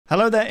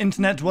Hello there,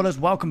 internet dwellers.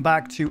 Welcome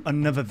back to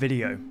another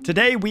video.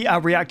 Today we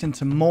are reacting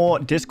to more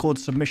Discord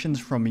submissions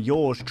from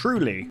yours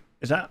truly.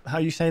 Is that how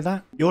you say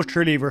that? Yours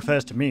truly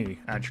refers to me,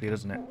 actually,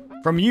 doesn't it?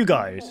 From you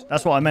guys.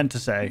 That's what I meant to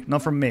say,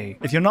 not from me.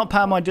 If you're not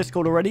part of my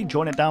Discord already,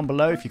 join it down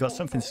below. If you've got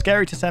something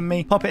scary to send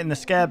me, pop it in the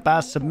Scare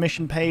Baz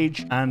submission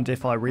page. And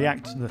if I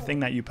react to the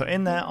thing that you put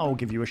in there, I'll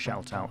give you a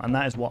shout out. And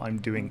that is what I'm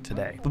doing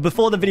today. But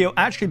before the video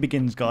actually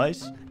begins,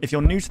 guys, if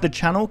you're new to the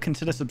channel,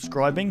 consider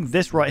subscribing.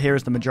 This right here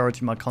is the majority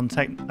of my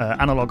content.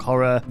 Analog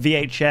horror,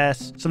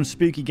 VHS, some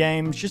spooky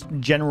games, just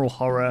general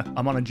horror.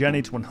 I'm on a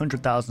journey to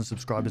 100,000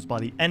 subscribers by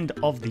the end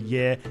of the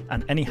year,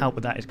 and any help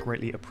with that is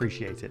greatly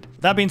appreciated.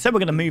 That being said, we're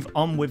going to move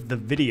on with the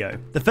video.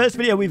 The first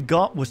video we've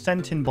got was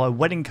sent in by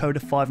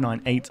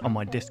WeddingCoder598 on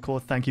my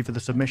Discord. Thank you for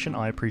the submission.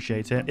 I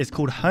appreciate it. It's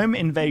called Home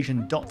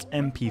Invasion.mp4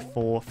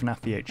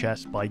 FNAF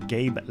VHS by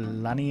Gabe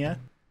Lanier.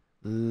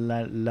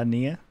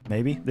 Lanier,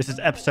 maybe. This is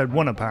episode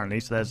 1 apparently,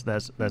 so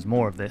there's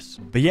more of this.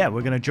 But yeah,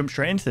 we're going to jump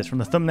straight into this. From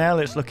the thumbnail,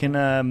 it's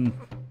looking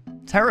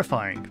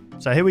terrifying.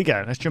 So here we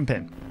go. Let's jump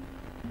in.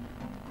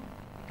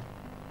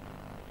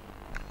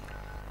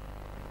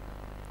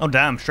 Oh,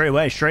 damn. Straight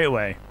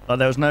away. Like,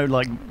 there was no,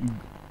 like...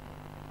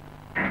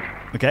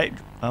 Okay.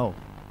 Oh.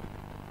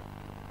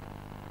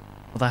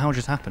 What the hell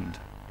just happened?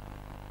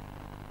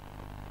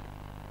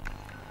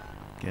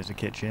 Here's the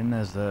kitchen.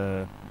 There's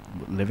the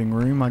living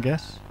room, I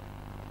guess.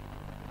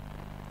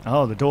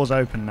 Oh, the door's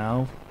open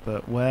now.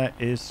 But where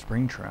is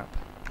Springtrap?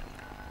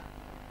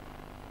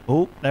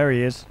 Oh, there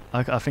he is.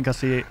 I think I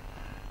see it.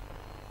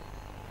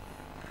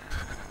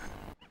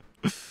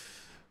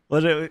 What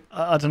is it?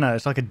 I don't know.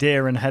 It's like a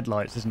deer in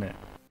headlights, isn't it?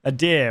 A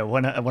deer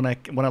when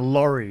a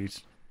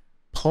lorry's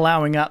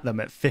plowing at them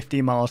at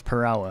 50 miles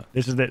per hour.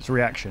 This is its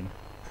reaction.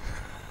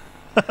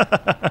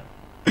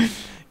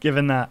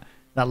 Given that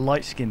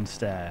light skin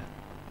stare.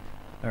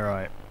 All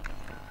right.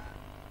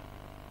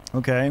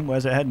 Okay,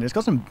 where's it heading? It's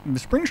got some...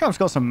 Springtrap's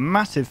got some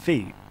massive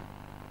feet.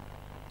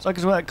 It's like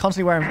it's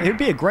constantly wearing... He'd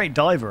be a great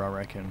diver, I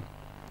reckon.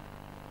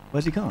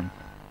 Where's he gone?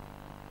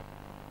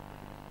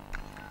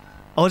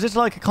 Oh, is this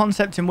like a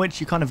concept in which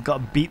you kind of got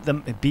to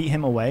beat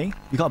him away?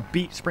 You got to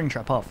beat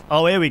Springtrap off.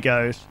 Oh, here he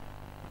goes.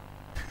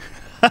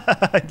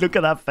 Look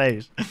at that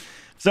face.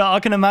 So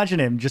I can imagine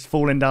him just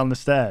falling down the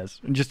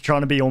stairs and just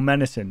trying to be all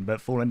menacing, but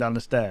falling down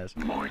the stairs.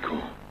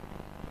 Michael,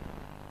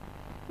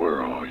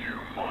 where are you,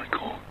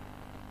 Michael?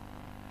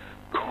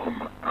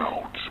 Come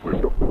out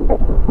with...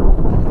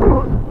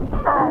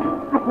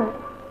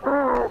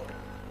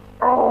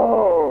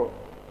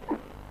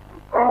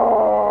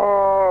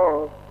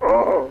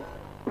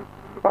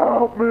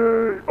 Help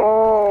me!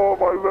 Oh,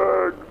 my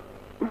legs!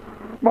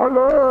 My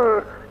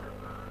legs!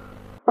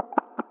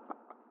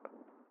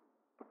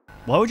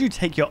 Why would you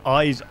take your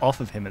eyes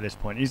off of him at this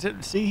point?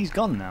 See, he's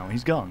gone now.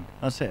 He's gone.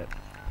 That's it.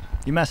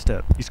 You messed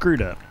up. You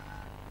screwed up.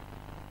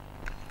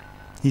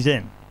 He's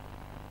in.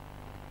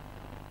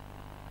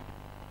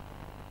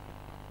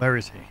 Where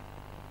is he?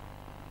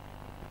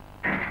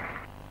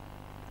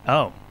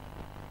 Oh.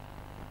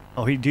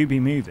 Oh, he do be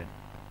moving.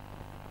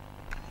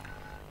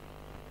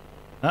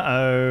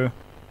 Uh-oh.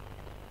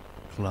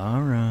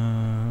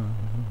 Clara.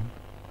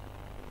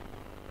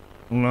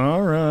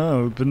 Clara,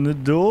 open the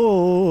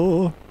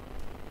door.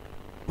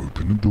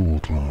 Open the door,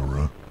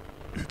 Clara.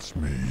 It's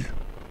me.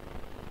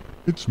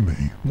 It's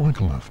me,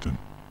 Michael Afton.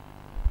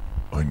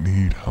 I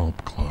need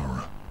help,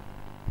 Clara.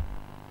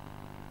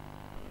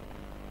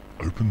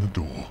 Open the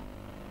door.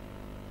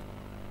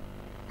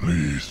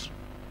 Please.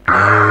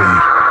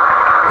 Please.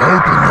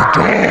 Open the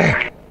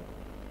door!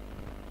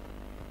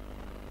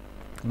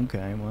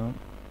 Okay, well.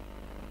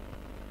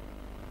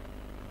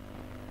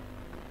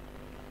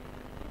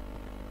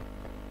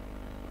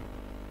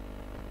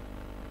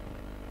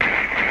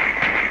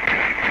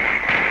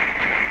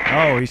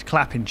 Oh, he's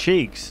clapping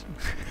cheeks.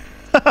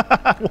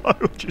 Why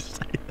would you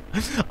say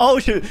that? Oh,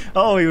 shoot.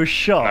 Oh, he was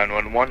shot.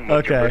 911,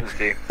 what's your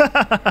emergency?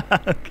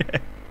 Okay.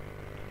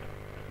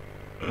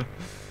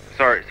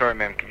 Sorry,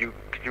 ma'am. Could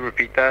you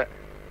repeat that?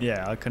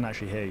 Yeah, I couldn't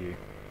actually hear you.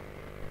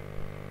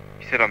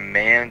 You said a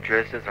man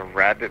dressed as a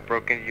rabbit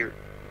broke into your...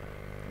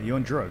 Are you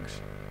on drugs?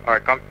 All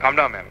right, calm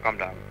down, ma'am. Calm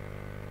down.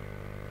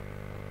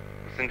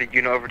 We'll send the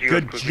unit over to you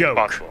as Good quickly joke.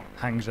 as possible.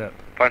 Hangs up.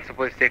 Find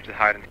someplace safe to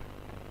hide.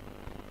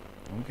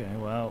 Okay,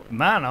 well,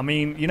 man, I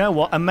mean, you know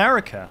what?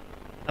 America,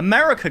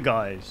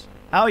 guys.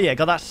 Oh yeah,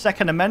 got that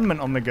Second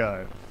Amendment on the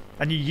go,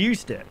 and you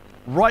used it,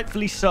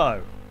 rightfully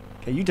so.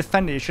 Okay, you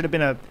defended it. It should have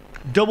been a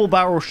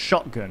double-barrel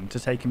shotgun to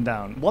take him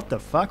down. What the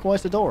fuck? Why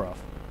is the door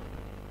off?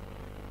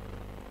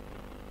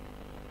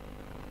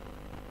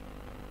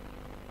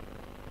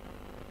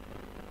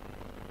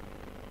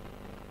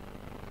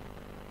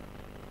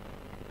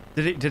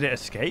 Did it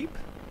escape?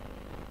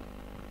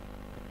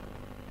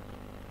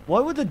 Why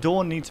would the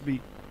door need to be...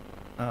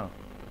 Oh.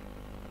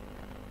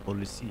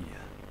 Policia.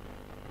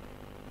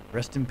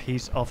 Rest in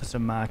peace, Officer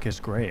Marcus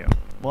Graham.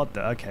 What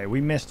the... Okay,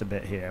 we missed a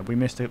bit here. We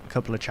missed a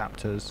couple of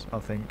chapters, I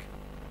think.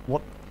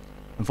 What?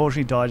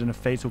 Unfortunately died in a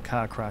fatal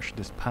car crash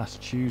this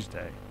past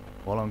Tuesday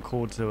while on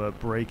call to a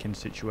break-in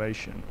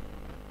situation.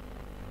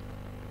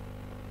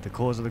 The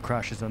cause of the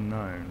crash is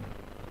unknown.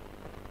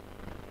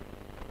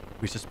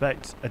 We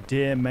suspect a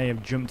deer may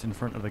have jumped in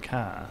front of the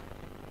car.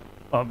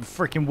 Oh,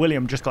 freaking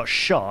William just got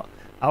shot.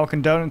 Our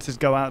condolences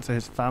go out to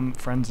his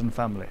friends and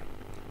family.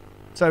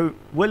 So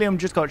William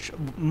just got.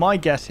 My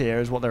guess here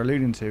is what they're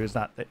alluding to is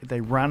that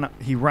he ran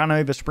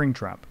over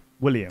Springtrap.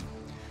 William.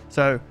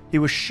 So he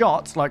was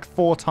shot like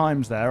 4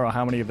 times there, or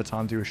how many of the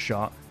times he was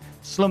shot.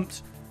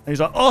 Slumped. And he's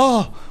like,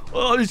 oh,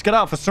 let's get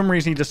out. For some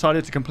reason, he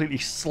decided to completely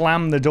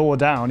slam the door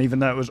down, even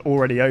though it was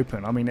already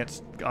open. I mean, I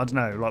don't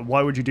know. Like,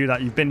 why would you do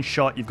that? You've been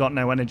shot. You've got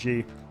no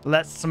energy.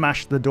 Let's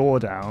smash the door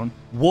down.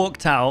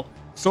 Walked out,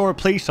 saw a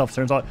police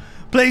officer, and was like,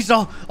 police,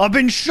 I've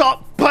been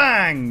shot.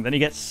 Bang! Then he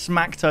gets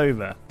smacked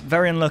over.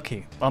 Very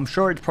unlucky. I'm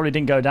sure it probably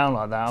didn't go down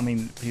like that. I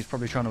mean, he's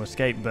probably trying to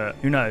escape, but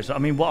who knows? I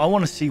mean, I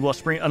want to see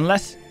what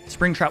unless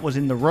Springtrap was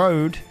in the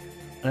road,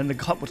 and then the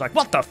cop was like,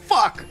 what the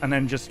fuck? And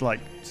then just like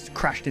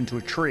crashed into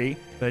a tree.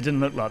 But it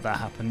didn't look like that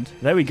happened.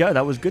 There we go.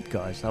 That was good,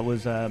 guys. That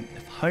was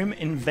Home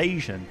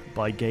Invasion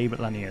by Gabe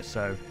Lanier.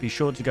 So be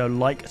sure to go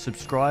like,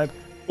 subscribe.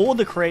 All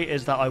the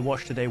creators that I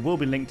watched today will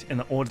be linked in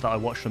the order that I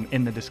watched them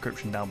in the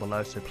description down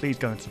below. So please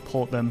go and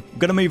support them. I'm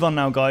going to move on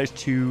now, guys,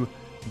 to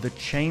The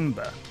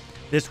Chamber.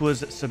 This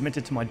was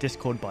submitted to my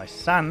Discord by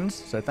Sans.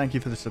 So thank you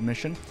for the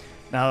submission.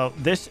 Now,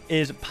 this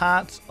is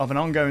part of an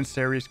ongoing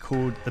series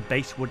called the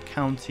Basewood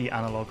County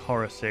Analog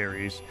Horror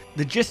Series.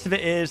 The gist of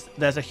it is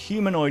there's a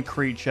humanoid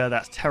creature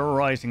that's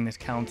terrorizing this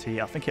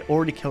county. I think it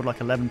already killed like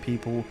 11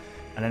 people,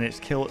 and then it's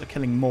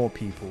killing more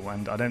people,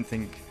 and I don't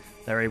think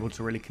they're able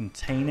to really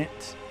contain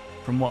it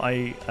from what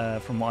I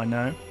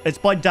know. It's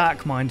by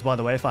Dark Minds, by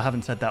the way, if I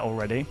haven't said that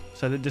already.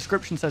 So the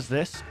description says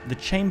this: The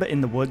Chamber in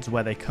the Woods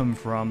Where They Come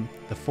From,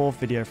 the 4th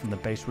video from the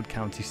Basewood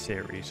County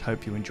series.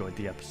 Hope you enjoyed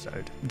the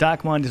episode.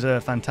 Dark Mind is a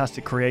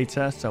fantastic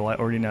creator, so I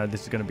already know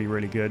this is going to be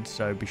really good,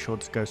 so be sure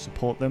to go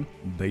support them.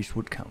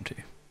 Basewood County.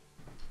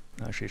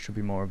 Actually, it should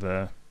be more of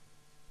a...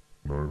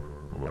 No,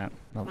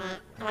 not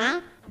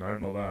that. No, No,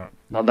 not that.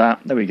 not that.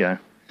 There we go.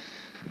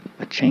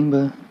 A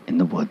chamber in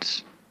the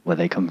woods where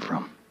they come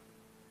from.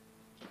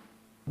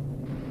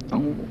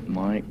 Oh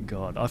my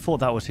god. I thought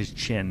that was his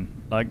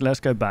chin. Like,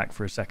 let's go back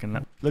for a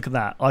second. Look at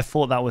that. I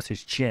thought that was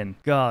his chin.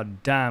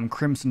 God damn,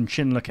 crimson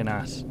chin looking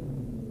ass.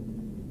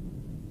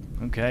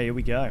 Okay, here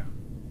we go.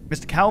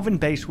 Mr. Calvin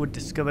Basewood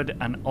discovered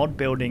an odd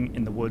building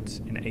in the woods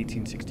in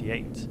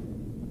 1868.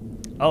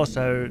 Oh,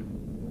 so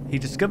he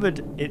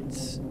discovered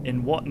it's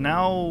in what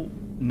now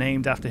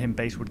named after him,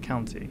 Basewood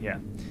County. Yeah.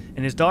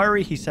 In his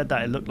diary, he said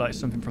that it looked like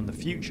something from the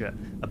future,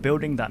 a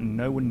building that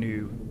no one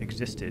knew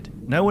existed.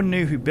 No one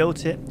knew who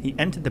built it. He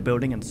entered the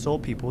building and saw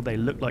people. They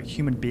looked like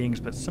human beings,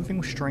 but something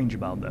was strange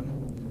about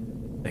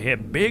them. They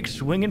had big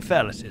swinging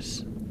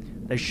phalluses.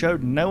 They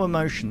showed no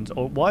emotions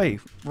or why?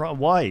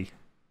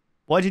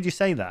 Why did you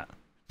say that?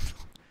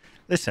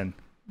 Listen,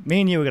 me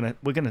and you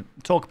we're gonna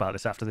talk about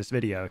this after this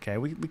video, okay?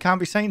 We can't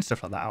be saying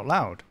stuff like that out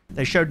loud.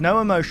 They showed no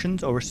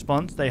emotions or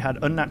response. They had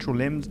unnatural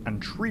limbs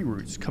and tree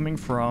roots coming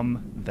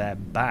from their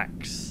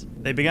backs.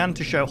 They began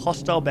to show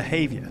hostile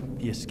behavior.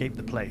 He escaped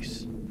the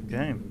place.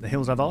 Okay, the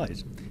hills have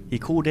eyes. He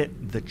called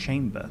it the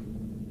Chamber.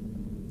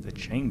 The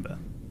Chamber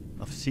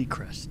of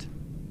Seacrest.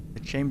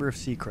 The Chamber of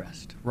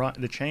Seacrest. Right,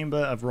 the Chamber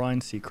of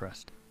Ryan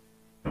Seacrest.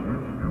 Oh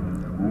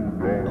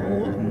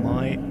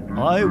my!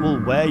 I will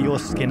wear your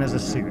skin as a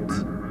suit.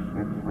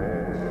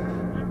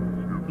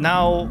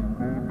 Now,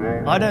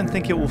 I don't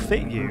think it will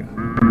fit you.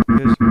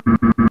 Because...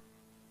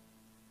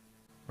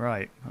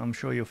 Right, I'm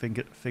sure you'll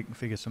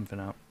figure something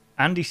out.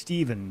 Andy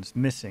Stevens,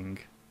 missing.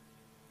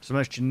 It's the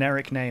most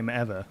generic name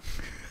ever.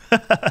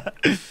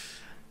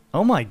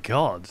 Oh my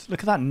god, look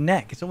at that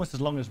neck. It's almost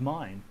as long as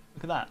mine.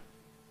 Look at that.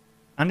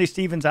 Andy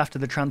Stevens after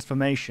the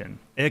transformation.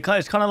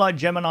 It's kind of like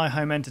Gemini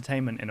Home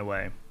Entertainment in a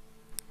way.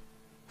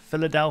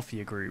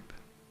 Philadelphia Group.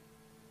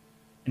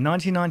 In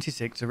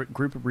 1996, a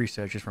group of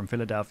researchers from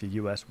Philadelphia,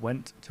 US,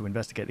 went to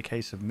investigate the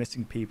case of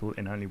missing people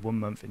in only 1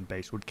 month in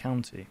Basewood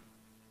County.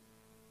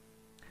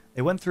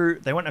 They went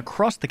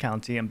across the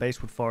county and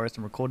Basewood Forest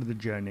and recorded the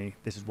journey.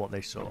 This is what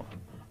they saw.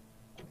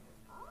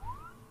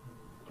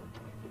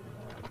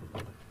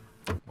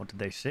 What did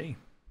they see?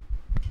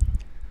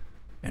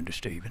 Andy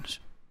Stevens.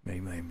 Me,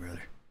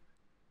 brother.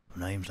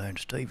 My name's Andy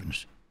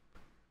Stevens.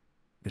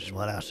 This is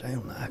what I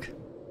sound like.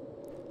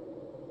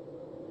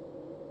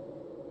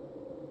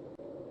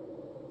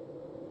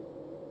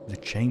 The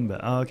chamber.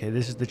 Oh, okay.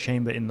 This is the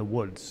chamber in the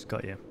woods.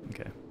 Got you.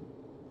 Okay.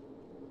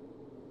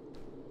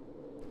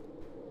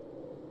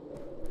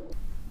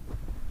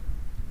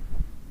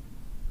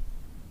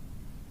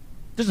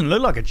 Doesn't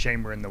look like a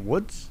chamber in the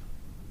woods.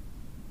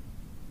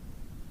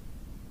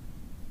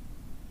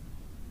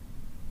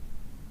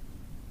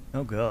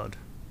 Oh, God.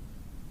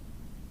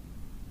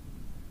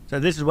 So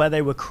this is where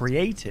they were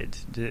created,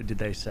 did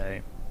they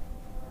say?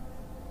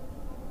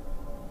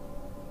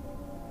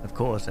 Of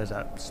course, there's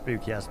that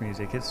spooky-ass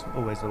music. It's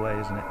always the way,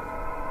 isn't it?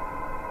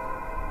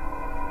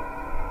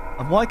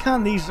 And why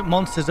can't these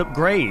monsters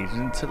upgrade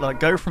and to like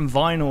go from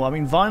vinyl? I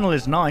mean, vinyl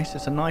is nice.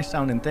 It's a nice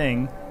sounding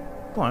thing.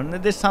 Come on,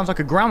 this sounds like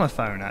a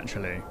gramophone,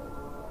 actually.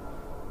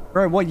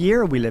 Bro, what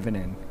year are we living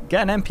in?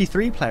 Get an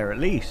MP3 player at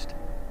least.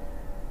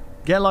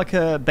 Get like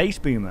a bass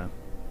boomer.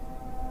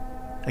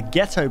 A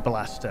ghetto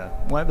blaster.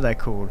 Whatever they're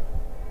called.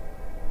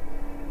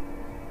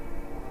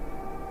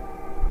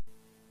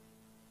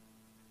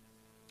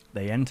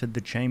 They entered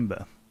the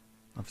chamber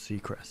of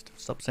Seacrest.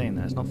 Stop saying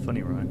that. It's not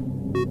funny, right?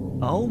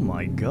 Oh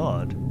my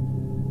god.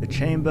 The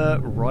chamber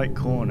right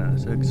corner.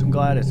 So some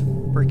guy had his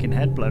freaking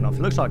head blown off.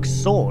 It looks like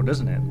Saw,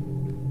 doesn't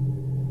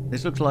it?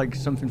 This looks like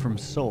something from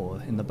Saw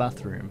in the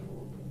bathroom.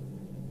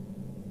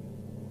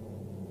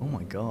 Oh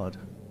my god.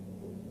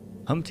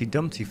 Humpty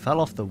Dumpty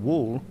fell off the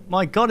wall.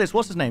 My god, it's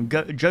what's his name?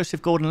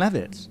 Joseph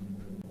Gordon-Levitt.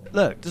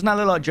 Look, doesn't that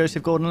look like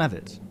Joseph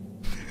Gordon-Levitt?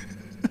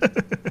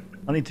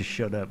 I need to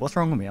shut up. What's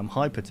wrong with me? I'm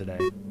hyper today.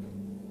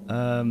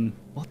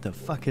 What the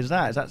fuck is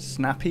that? Is that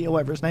Snappy or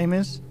whatever his name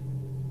is?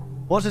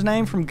 What's his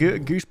name from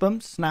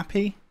Goosebumps?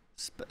 Snappy?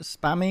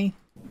 Spammy?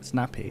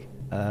 Snappy.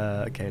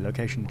 Okay,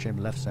 location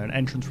chamber left zone.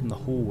 Entrance from the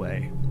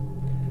hallway.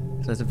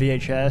 So there's a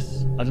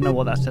VHS. I don't know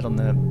what that said on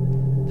the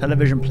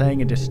television,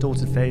 playing a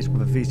distorted face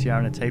with a VCR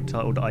and a tape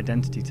titled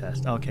Identity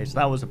Test. Okay, so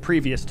that was a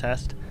previous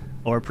test,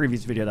 or a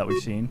previous video that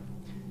we've seen.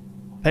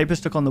 Paper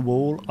stuck on the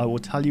wall. I will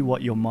tell you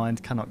what your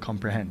mind cannot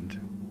comprehend.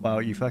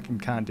 Well, you fucking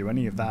can't do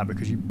any of that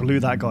because you blew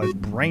that guy's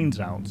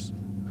brains out.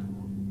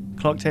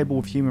 Clock table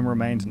with human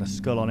remains and a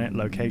skull on it.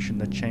 Location,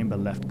 the chamber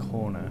left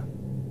corner.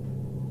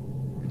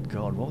 Good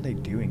God, what are they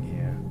doing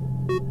here?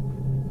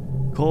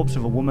 Corpse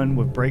of a woman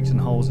with breaks and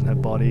holes in her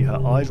body.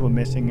 Her eyes were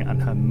missing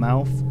and her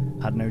mouth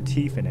had no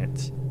teeth in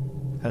it.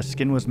 Her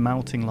skin was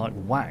melting like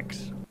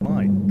wax.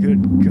 My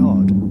good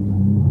God.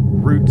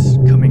 Roots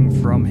coming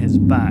from his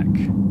back.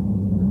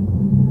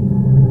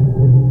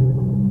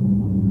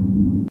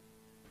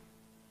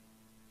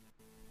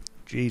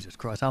 Jesus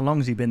Christ, how long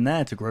has he been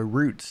there to grow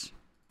roots?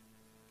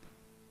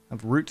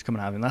 Have roots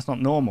coming out of him. That's not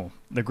normal.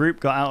 The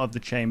group got out of the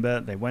chamber.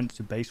 They went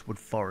to Basewood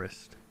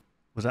Forest.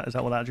 Is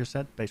that what that just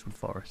said? Basewood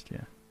Forest,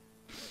 yeah.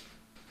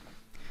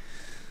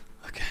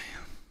 Okay.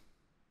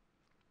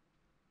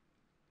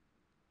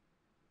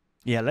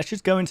 Yeah, let's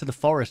just go into the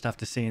forest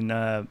after seeing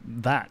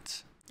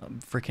that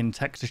freaking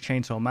Texas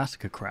Chainsaw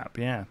Massacre crap,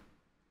 yeah.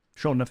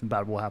 Sure, nothing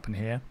bad will happen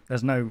here.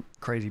 There's no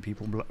crazy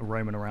people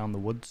roaming around the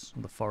woods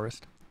or the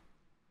forest.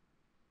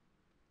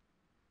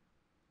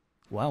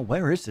 Wow,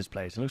 where is this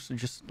place? It looks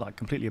just like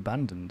completely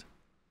abandoned.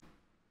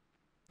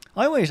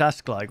 I always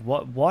ask, like,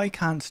 why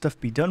can't stuff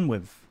be done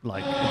with,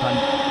 like,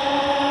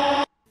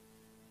 abandoned...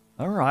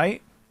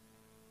 Alright.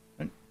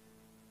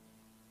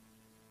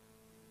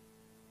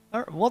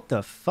 What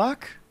the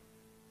fuck?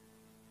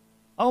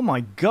 Oh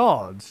my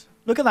god.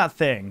 Look at that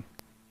thing.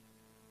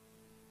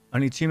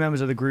 Only 2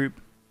 members of the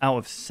group out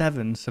of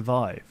 7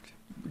 survived.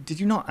 Did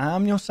you not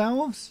arm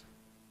yourselves?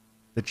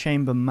 The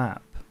chamber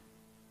map.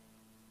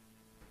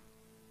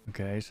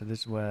 Okay, so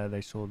this is where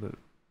they saw the...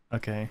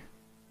 Okay.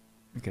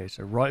 Okay,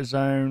 so right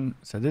zone.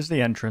 So this is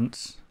the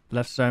entrance.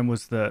 Left zone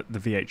was the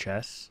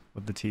VHS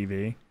with the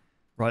TV.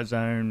 Right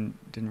zone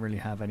didn't really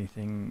have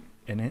anything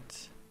in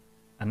it.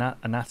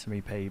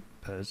 Anatomy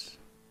papers.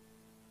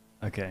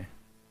 Okay.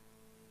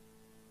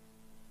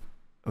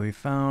 We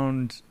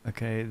found...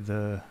 Okay,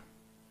 the...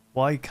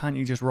 Why can't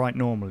you just write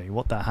normally?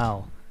 What the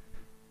hell?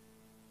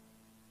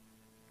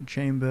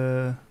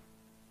 Chamber...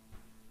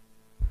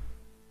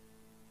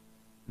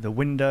 The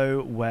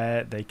window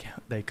where they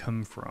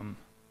come from.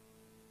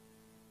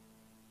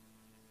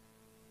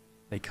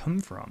 They come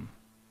from?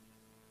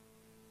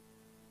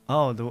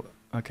 Oh, the...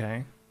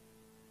 Okay.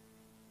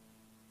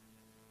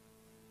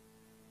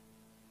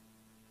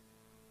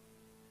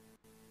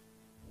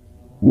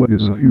 What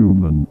is a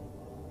human?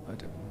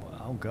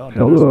 Oh god.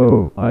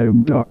 Hello, I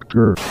am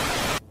Doctor.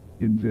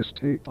 In this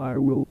tape I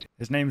will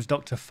His name's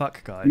Dr.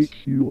 Fuck, guys.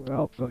 teach you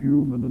about the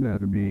human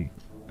anatomy.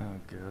 Oh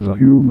god. The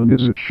human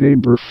is a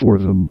chamber for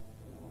them.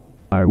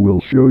 I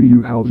will show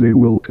you how they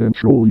will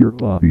control your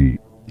body.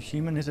 The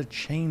human is a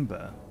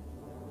chamber.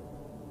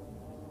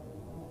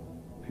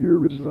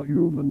 Here is the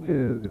human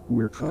head,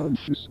 where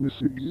consciousness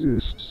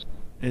exists.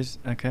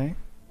 Okay.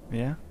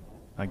 Yeah.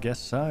 I guess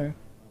so.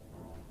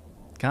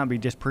 Can't be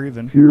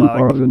disproven. Here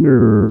are the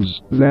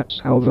nerves.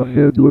 That's how the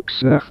head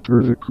looks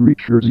after the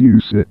creatures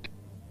use it.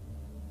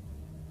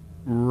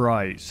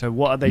 Right. So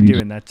what are they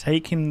doing? They're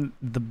taking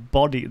the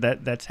body.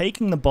 They're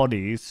taking the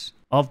bodies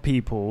of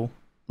people,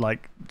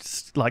 like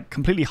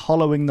completely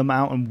hollowing them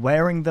out and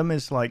wearing them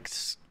as like.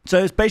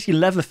 So it's basically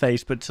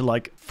Leatherface, but to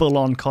like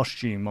full-on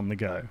costume on the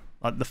go,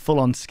 like the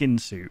full-on skin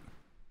suit.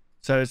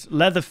 So it's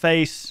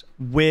Leatherface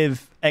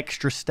with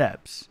extra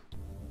steps.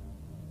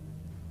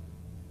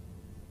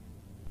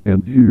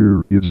 And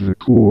here is the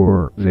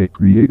core. They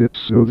create it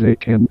so they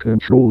can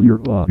control your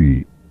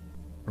body.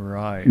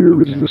 Right. Here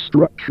is the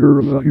structure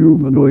of a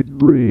humanoid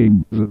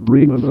brain. The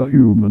brain of a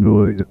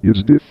humanoid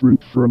is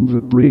different from the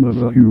brain of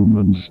the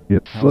humans.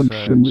 It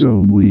functions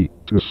only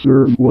to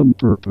serve one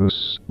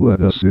purpose.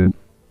 Let us in.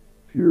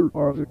 Here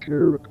are the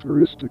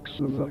characteristics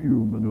of a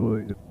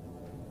humanoid.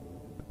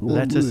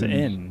 Let us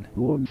in.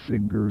 Long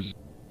fingers,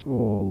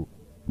 tall,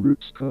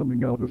 roots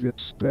coming out of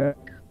its back.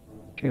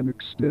 Can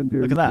extend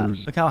Look at that.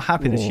 ears. Look how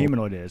happy this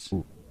humanoid is.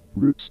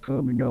 Roots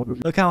coming out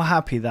of Look how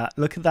happy that.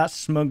 Look at that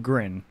smug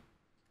grin.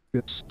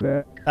 its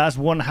back. That's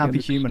one happy and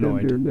extend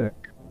humanoid. their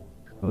neck.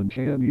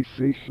 Uncanny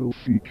facial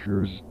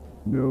features.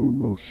 No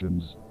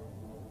emotions.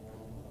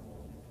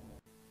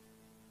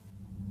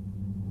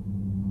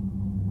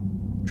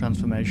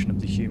 Transformation of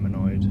the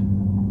humanoid.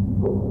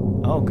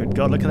 Oh, good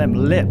God, look at them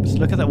lips.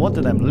 Look at that. What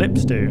do them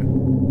lips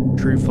do?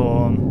 True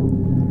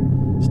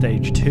form.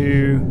 Stage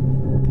 2.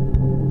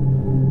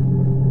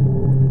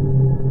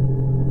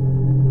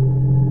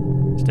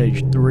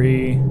 Stage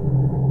 3.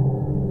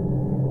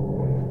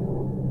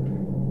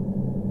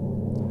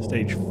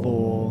 Stage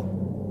 4.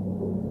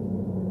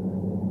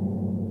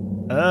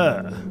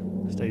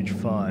 Stage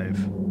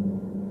 5.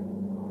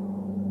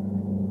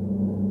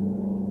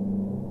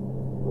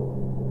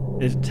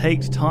 It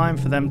takes time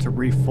for them to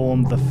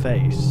reform the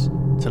face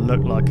to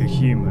look like a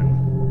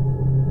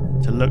human,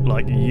 to look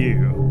like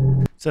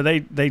you. So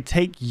they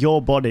take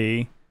your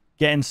body,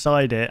 get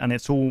inside it, and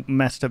it's all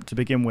messed up to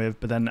begin with,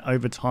 but then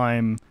over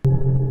time...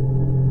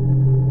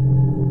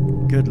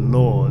 Good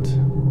Lord.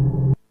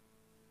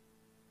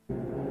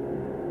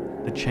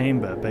 The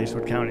Chamber,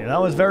 Basewood County. That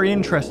was very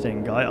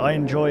interesting. I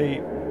enjoy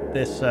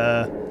this,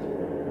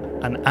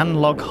 an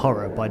analog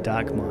horror by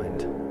Dark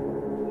Mind.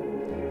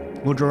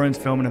 All drawings,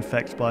 film, and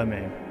effects by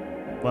me.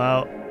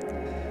 Well,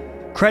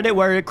 credit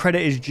where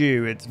credit is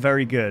due. It's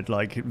very good.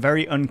 Like,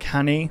 very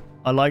uncanny.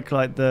 I like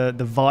the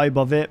vibe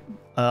of it.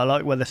 I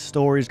like where the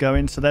story's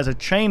going. So there's a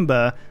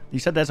chamber. You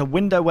said there's a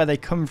window where they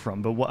come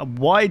from, but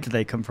why do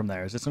they come from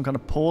there? Is it some kind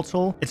of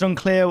portal? It's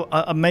unclear.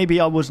 Maybe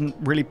I wasn't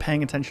really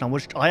paying attention.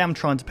 I am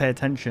trying to pay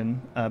attention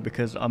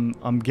because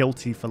I'm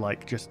guilty for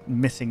like just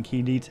missing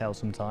key details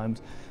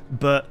sometimes.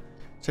 But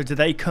so do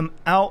they come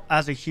out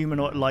as a human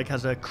or like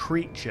as a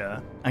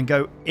creature and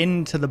go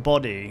into the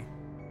body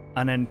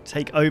and then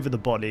take over the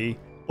body?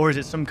 Or is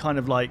it some kind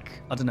of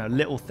like, I don't know,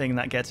 little thing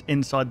that gets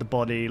inside the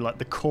body, like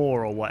the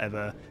core or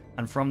whatever,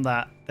 and from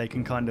that they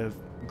can kind of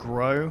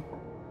grow?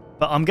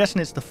 But I'm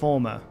guessing it's the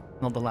former,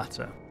 not the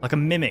latter. Like a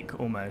mimic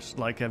almost,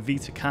 like a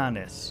Vita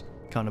Canis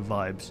kind of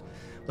vibes.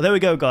 Well, there we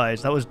go,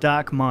 guys. That was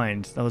Dark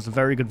Mind. That was a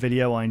very good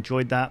video. I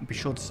enjoyed that. Be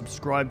sure to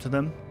subscribe to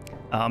them.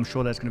 I'm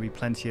sure there's going to be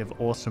plenty of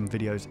awesome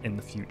videos in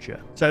the future.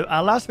 So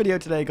our last video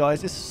today,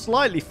 guys, is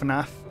slightly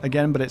FNAF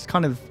again, but it's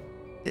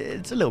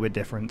a little bit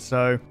different.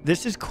 So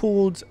this is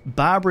called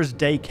Barbara's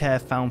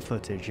Daycare Found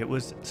Footage. It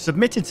was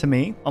submitted to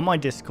me on my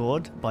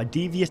Discord by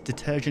Devious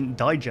Detergent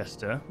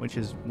Digester, which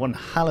is one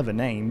hell of a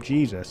name,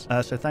 Jesus.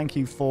 So thank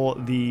you for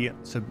the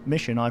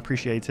submission. I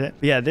appreciate it.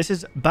 But yeah, this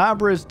is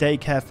Barbara's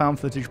Daycare Found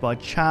Footage by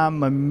Cham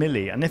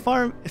Momili. And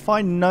if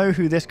I know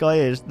who this guy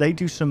is, they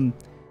do some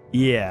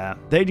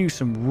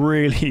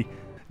really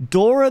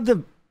Dora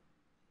the...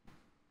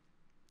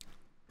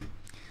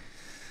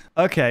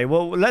 Okay,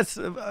 well,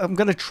 I'm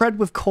going to tread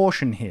with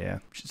caution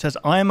here. It says,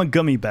 I am a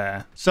gummy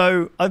bear.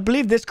 So I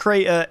believe this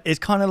creator is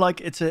kind of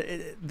like,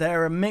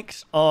 they're a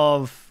mix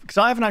of, because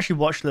I haven't actually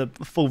watched the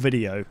full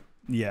video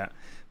yet,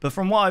 but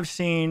from what I've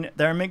seen,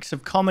 they're a mix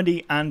of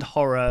comedy and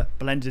horror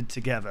blended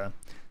together.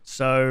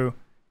 So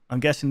I'm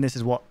guessing this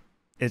is what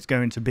it's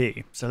going to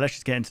be. So let's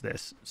just get into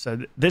this. So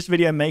this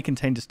video may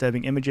contain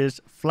disturbing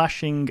images,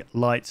 flashing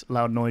lights,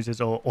 loud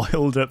noises, or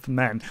oiled up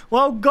men.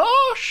 Well,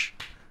 gosh!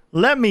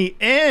 Let me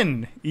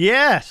in.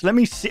 Yes, let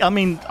me see. I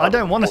mean, I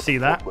don't want to see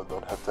that. But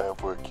don't have time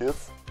for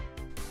kids?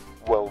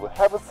 Well, we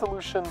have a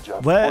solution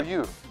just for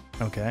you.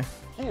 Okay.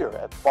 Here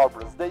at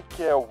Barbara's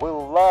Daycare,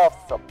 we'll love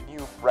some new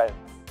friends.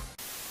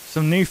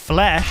 Some new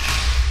flesh.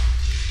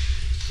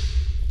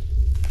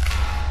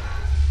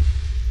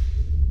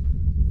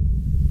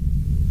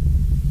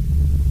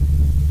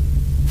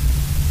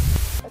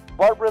 At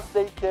Barbara's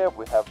Daycare,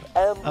 we have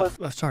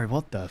endless... Sorry,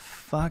 what the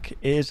fuck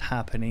is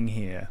happening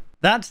here?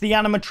 That's the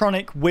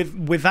animatronic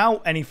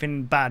without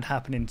anything bad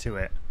happening to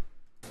it.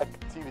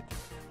 activity.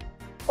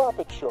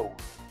 Puppet show.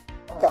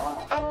 Don't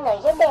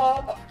annoy your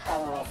bed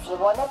unless you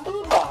wanna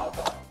be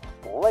bad.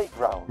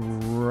 Playground.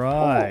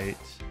 Right.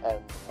 And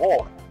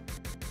more.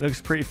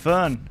 Looks pretty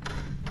fun.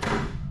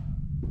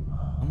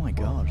 Oh my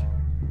god.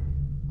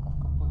 I've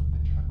completed the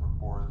check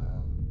report and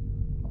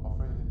I'm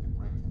afraid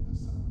integrating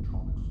this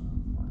animatronics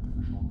with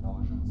artificial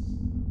intelligence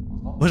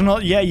was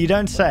not... Yeah, you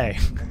don't say.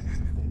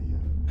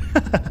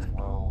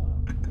 Well,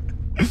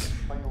 I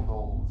failed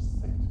all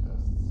safety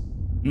tests.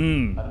 I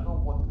don't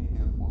know what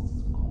idiot was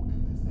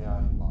coding this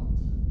AI, but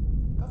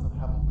it doesn't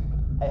have a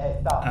limiter. Hey,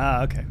 stop.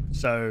 Ah, okay.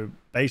 So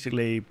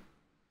basically,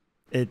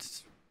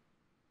 it's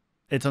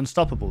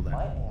unstoppable then.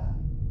 My AI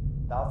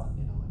doesn't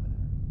need a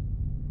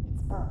limiter.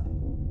 It's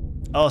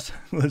perfect. Oh, so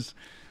it was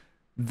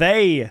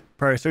they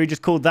pro. So he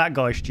just called that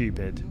guy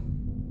stupid.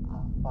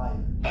 I'm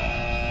fired.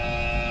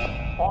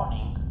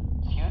 Warning,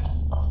 suit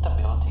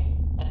instability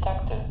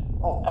detected.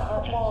 Oh,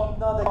 come on,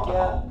 not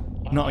again.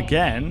 Not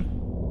again.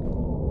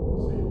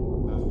 See,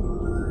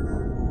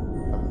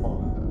 definitely have fun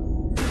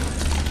with that.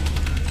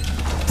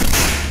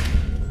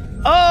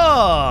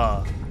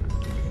 Oh!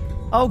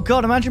 Oh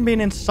god, imagine being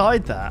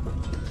inside that.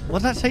 What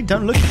did that say?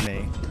 Don't look at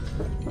me.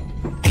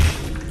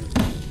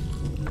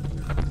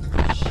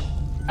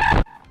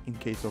 In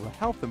case case of a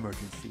health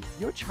emergency,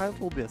 your child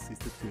will be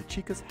assisted to a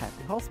Chica's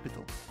Happy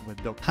Hospital, where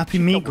Dr. Happy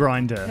Chica Meat will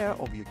Grinder. take care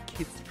of your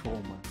kid's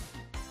trauma.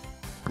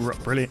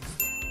 Brilliant.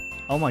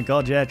 Oh my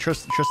god, yeah,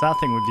 trust that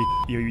thing with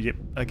you.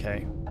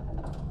 Okay.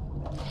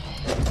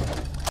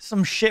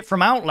 Some shit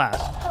from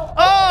Outlast.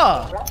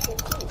 Ah!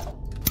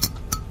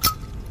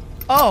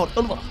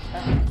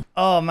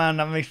 Oh man,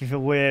 that makes me feel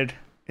weird.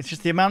 It's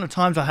just the amount of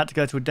times I had to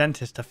go to a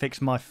dentist to fix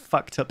my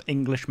fucked up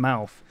English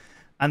mouth.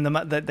 And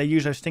they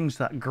use those things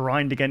that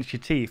grind against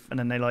your teeth, and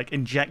then they like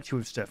inject you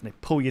with stuff and they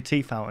pull your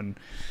teeth out. And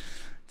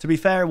to be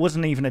fair, it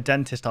wasn't even a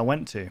dentist I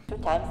went to. 2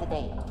 times a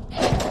day.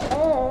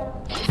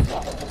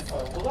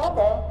 The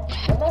other.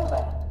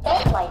 Remember,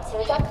 that might to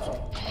a doctor.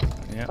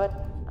 Yeah. But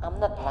I'm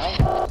not blind.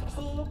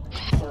 See?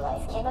 2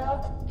 eyes came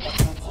out, and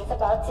 2 teeth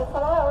about to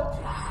fall out.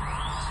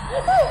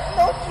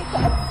 No, Chica,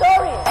 I'm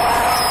sorry.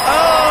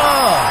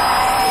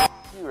 Oh!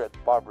 Here at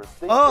Barbara's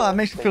Daycare, Oh, that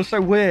makes me feel so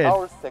weird.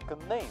 Our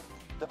second name.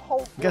 The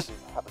whole Guess-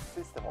 building have a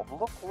system of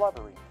lock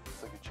labyrinth,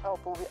 so your child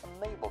will be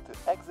unable to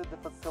exit the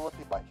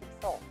facility by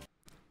himself.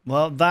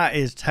 Well, that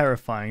is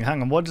terrifying.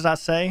 Hang on, what does that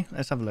say?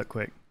 Let's have a look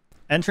quick.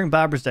 Entering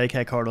Barbara's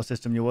daycare corridor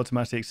system, you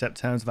automatically accept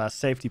terms of our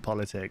safety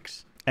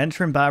politics.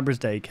 Entering Barbara's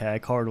daycare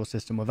corridor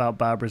system without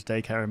Barbara's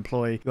daycare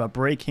employee, you are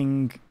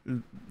breaking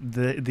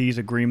these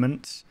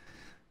agreements.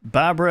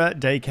 Barbara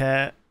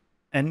daycare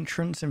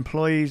entrance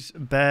employees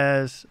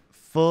bears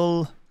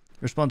full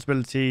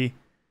responsibility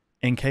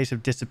in case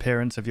of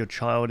disappearance of your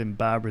child in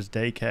Barbara's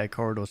daycare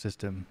corridor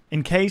system.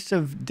 In case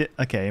of...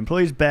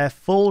 employees bear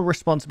full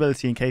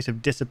responsibility in case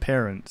of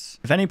disappearance.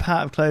 If any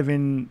part of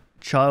clothing,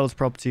 child's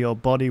property or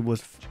body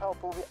was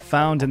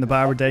found in the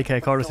Barbara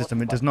daycare corridor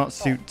system, it does not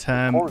suit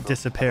term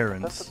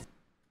disappearance.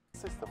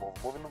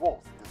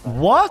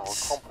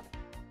 What?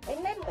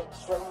 Remember,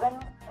 children,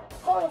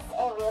 forest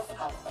areas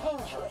are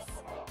dangerous.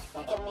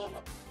 You can meet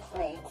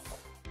snakes,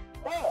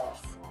 bears,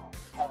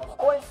 and of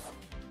course,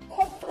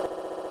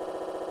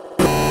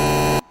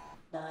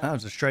 That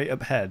was a straight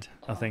up head,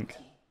 I think.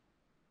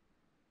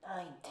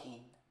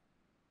 19,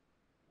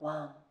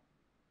 1,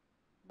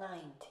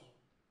 19,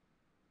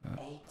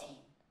 18,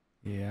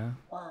 Yeah.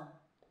 1,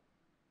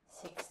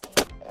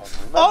 16.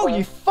 Oh,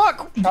 you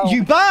fuck!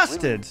 You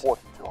bastard!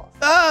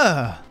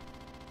 Ugh!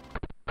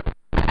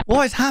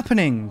 What is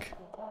happening?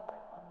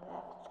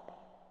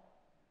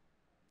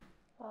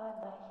 Why am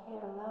I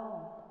here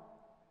alone?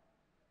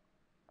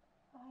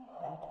 I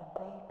had a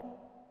baby.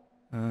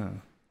 Oh,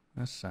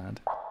 that's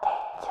sad.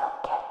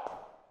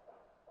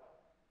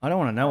 I don't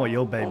want to know what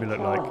your baby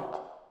looked like.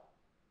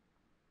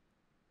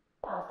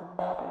 Doesn't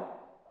matter.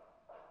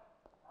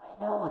 I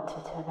know what to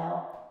do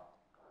now.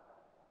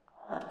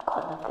 I'm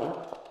gonna build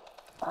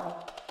my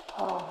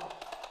own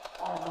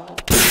family.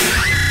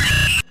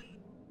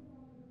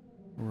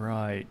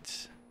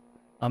 Right.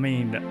 I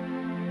mean,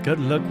 good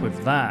luck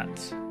with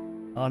that.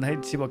 I'd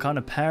hate to see what kind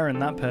of parent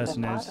that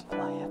person is. The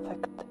butterfly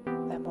effect.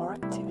 The more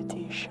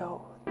activity you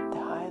show,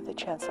 the higher the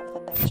chance of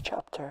the next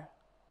chapter.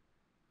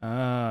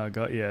 Ah,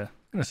 got you.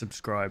 I'm gonna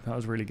subscribe. That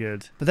was really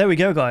good. But there we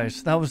go,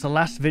 guys. That was the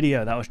last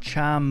video. That was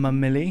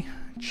Chamamili.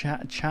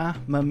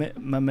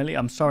 Chamamili.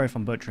 I'm sorry if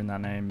I'm butchering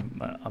that name,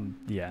 but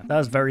yeah. That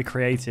was very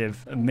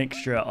creative. A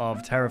mixture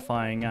of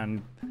terrifying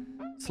and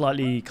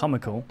slightly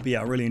comical. But yeah,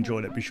 I really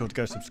enjoyed it. Be sure to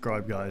go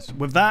subscribe, guys.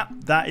 With that,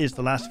 that is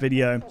the last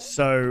video.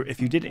 So if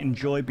you did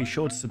enjoy, be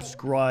sure to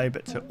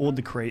subscribe to all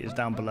the creators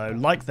down below.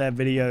 Like their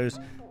videos.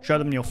 Show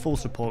them your full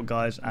support,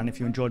 guys. And if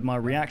you enjoyed my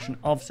reaction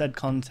of said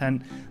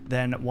content,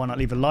 then why not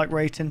leave a like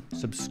rating,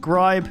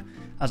 subscribe.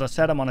 As I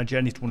said, I'm on a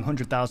journey to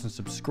 100,000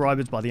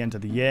 subscribers by the end of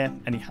the year.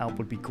 Any help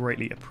would be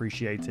greatly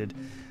appreciated.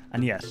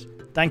 And yes,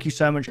 thank you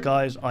so much,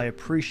 guys. I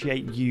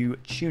appreciate you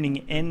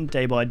tuning in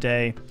day by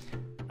day.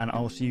 And I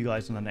will see you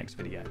guys in the next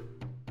video.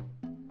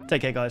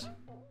 Take care, guys.